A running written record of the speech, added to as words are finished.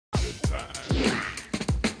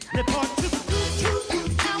report to the Goof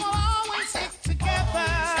Troop. Now we'll always stick together.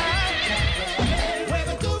 We're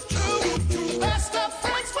the Goof Troop, best of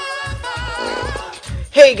friends forever.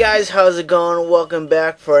 Hey guys, how's it going? Welcome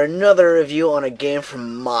back for another review on a game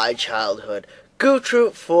from my childhood, Goof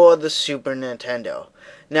Troop for the Super Nintendo.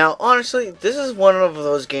 Now, honestly, this is one of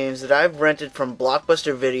those games that I've rented from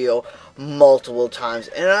Blockbuster Video multiple times,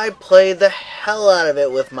 and I played the hell out of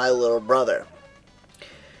it with my little brother.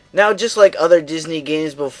 Now, just like other Disney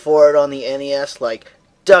games before it on the NES, like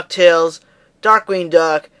DuckTales, Darkwing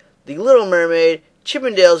Duck, The Little Mermaid, Chip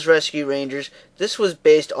 'n Dale's Rescue Rangers, this was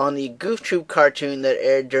based on the Goof Troop cartoon that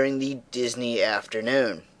aired during the Disney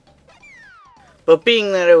afternoon. But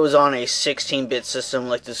being that it was on a 16-bit system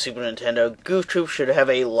like the Super Nintendo, Goof Troop should have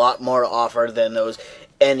a lot more to offer than those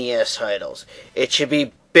NES titles. It should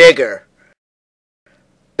be bigger,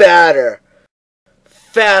 badder,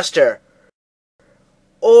 faster,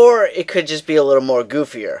 or it could just be a little more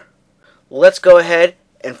goofier. Let's go ahead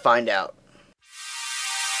and find out.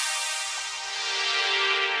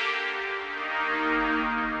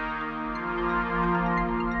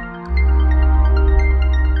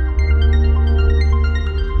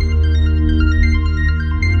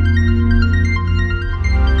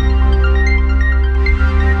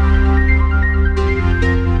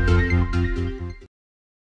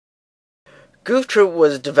 Goof Troop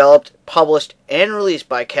was developed, published, and released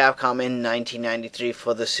by Capcom in 1993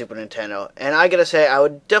 for the Super Nintendo. And I gotta say, I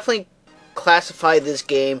would definitely classify this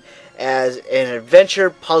game as an adventure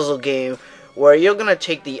puzzle game where you're gonna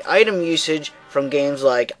take the item usage from games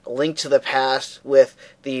like Link to the Past with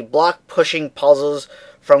the block pushing puzzles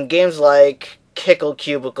from games like Kickle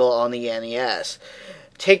Cubicle on the NES.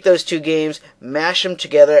 Take those two games, mash them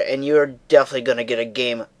together, and you're definitely gonna get a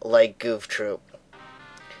game like Goof Troop.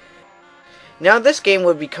 Now, this game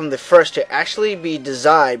would become the first to actually be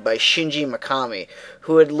designed by Shinji Mikami,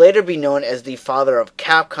 who would later be known as the father of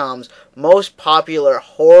Capcom's most popular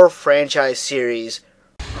horror franchise series,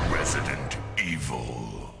 Resident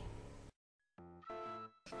Evil.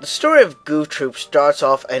 The story of Goof Troop starts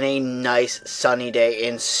off on a nice sunny day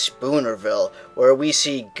in Spoonerville, where we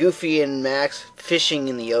see Goofy and Max fishing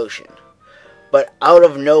in the ocean. But out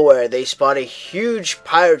of nowhere, they spot a huge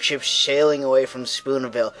pirate ship sailing away from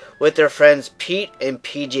Spoonerville with their friends Pete and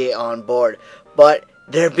PJ on board. But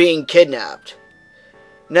they're being kidnapped.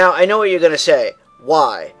 Now, I know what you're going to say.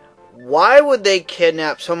 Why? Why would they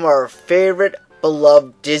kidnap some of our favorite,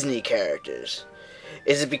 beloved Disney characters?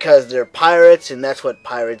 Is it because they're pirates and that's what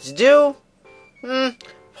pirates do?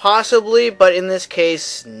 Possibly, but in this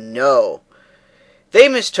case, no. They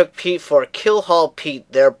mistook Pete for Killhaul Pete,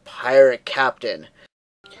 their pirate captain.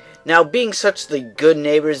 Now, being such the good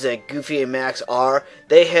neighbors that Goofy and Max are,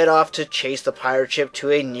 they head off to chase the pirate ship to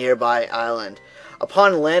a nearby island.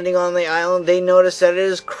 Upon landing on the island, they notice that it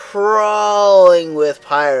is crawling with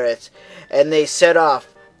pirates, and they set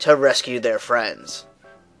off to rescue their friends.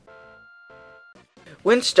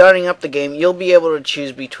 When starting up the game, you'll be able to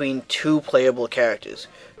choose between two playable characters,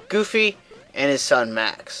 Goofy and his son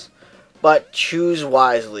Max. But choose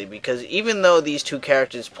wisely, because even though these two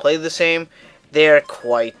characters play the same, they are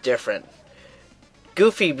quite different.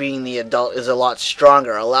 Goofy, being the adult, is a lot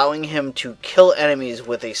stronger, allowing him to kill enemies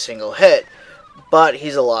with a single hit, but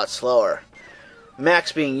he's a lot slower.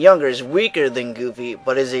 Max, being younger, is weaker than Goofy,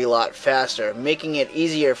 but is a lot faster, making it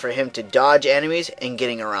easier for him to dodge enemies and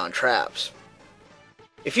getting around traps.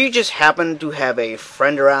 If you just happen to have a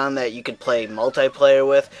friend around that you could play multiplayer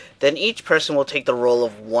with, then each person will take the role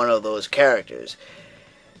of one of those characters.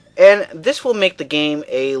 And this will make the game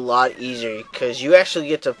a lot easier, because you actually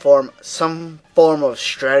get to form some form of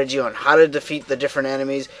strategy on how to defeat the different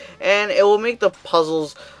enemies, and it will make the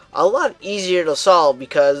puzzles a lot easier to solve,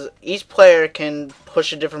 because each player can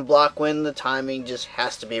push a different block when the timing just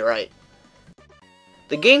has to be right.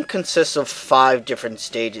 The game consists of 5 different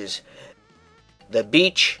stages: the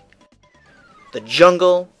beach, the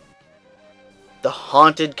jungle, the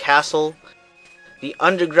haunted castle, the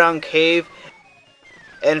underground cave,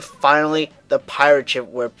 and finally the pirate ship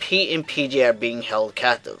where Pete and PJ are being held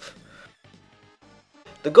captive.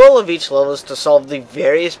 The goal of each level is to solve the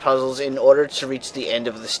various puzzles in order to reach the end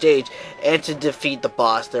of the stage and to defeat the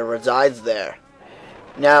boss that resides there.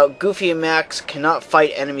 Now, Goofy and Max cannot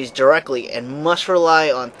fight enemies directly and must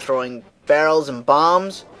rely on throwing barrels and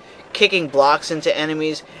bombs, kicking blocks into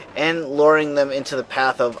enemies, and luring them into the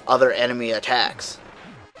path of other enemy attacks.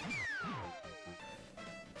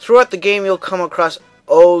 Throughout the game, you'll come across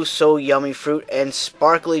oh so yummy fruit and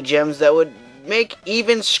sparkly gems that would make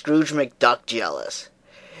even Scrooge McDuck jealous.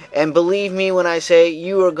 And believe me when I say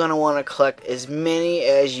you are going to want to collect as many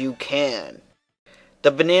as you can.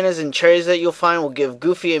 The bananas and cherries that you'll find will give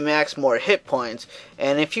Goofy and Max more hit points,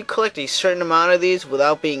 and if you collect a certain amount of these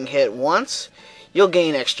without being hit once, you'll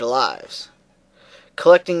gain extra lives.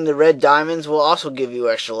 Collecting the red diamonds will also give you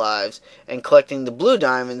extra lives, and collecting the blue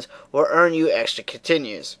diamonds will earn you extra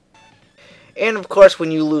continues. And of course,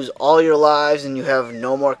 when you lose all your lives and you have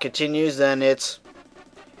no more continues, then it's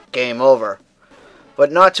game over.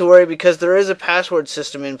 But not to worry, because there is a password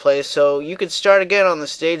system in place, so you can start again on the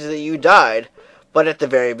stage that you died, but at the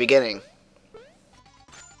very beginning.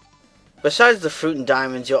 Besides the fruit and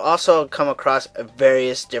diamonds, you'll also come across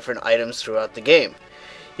various different items throughout the game.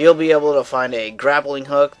 You'll be able to find a grappling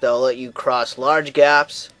hook that will let you cross large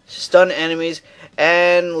gaps, stun enemies,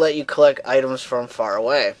 and let you collect items from far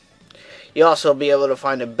away. You'll also be able to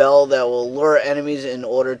find a bell that will lure enemies in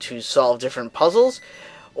order to solve different puzzles,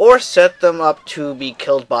 or set them up to be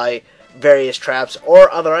killed by various traps or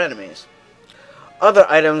other enemies. Other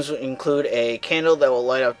items include a candle that will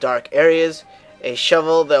light up dark areas, a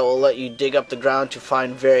shovel that will let you dig up the ground to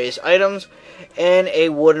find various items, and a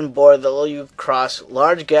wooden board that will let you cross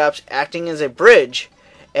large gaps acting as a bridge,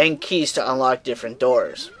 and keys to unlock different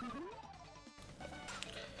doors.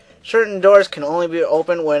 Certain doors can only be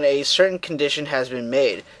opened when a certain condition has been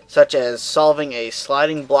made, such as solving a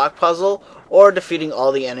sliding block puzzle or defeating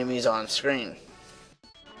all the enemies on screen.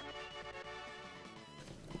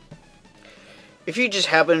 If you just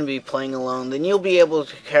happen to be playing alone, then you'll be able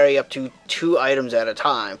to carry up to 2 items at a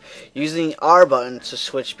time, using the R button to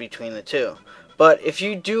switch between the two. But if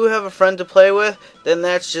you do have a friend to play with, then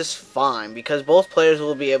that's just fine, because both players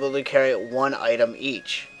will be able to carry 1 item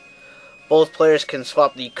each. Both players can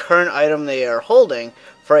swap the current item they are holding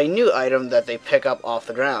for a new item that they pick up off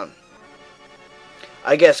the ground.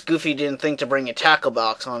 I guess Goofy didn't think to bring a tackle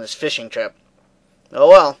box on his fishing trip. Oh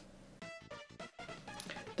well.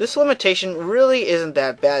 This limitation really isn't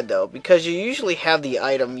that bad though, because you usually have the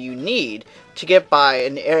item you need to get by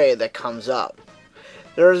an area that comes up.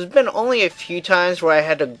 There's been only a few times where I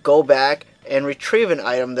had to go back and retrieve an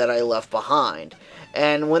item that I left behind,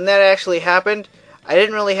 and when that actually happened, I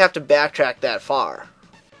didn't really have to backtrack that far.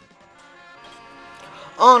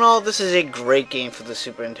 All in all, this is a great game for the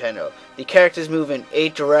Super Nintendo. The characters move in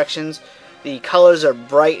 8 directions, the colors are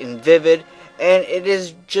bright and vivid, and it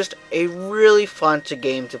is just a really fun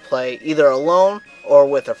game to play either alone or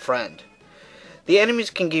with a friend. The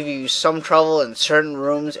enemies can give you some trouble in certain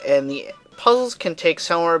rooms, and the puzzles can take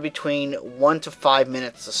somewhere between 1 to 5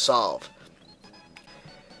 minutes to solve.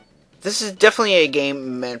 This is definitely a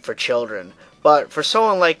game meant for children, but for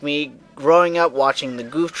someone like me, growing up watching the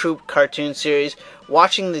Goof Troop cartoon series,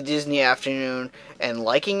 watching the Disney Afternoon, and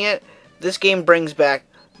liking it, this game brings back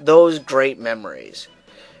those great memories.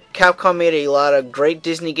 Capcom made a lot of great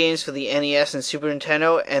Disney games for the NES and Super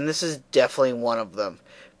Nintendo, and this is definitely one of them.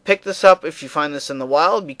 Pick this up if you find this in the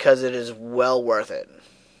wild, because it is well worth it.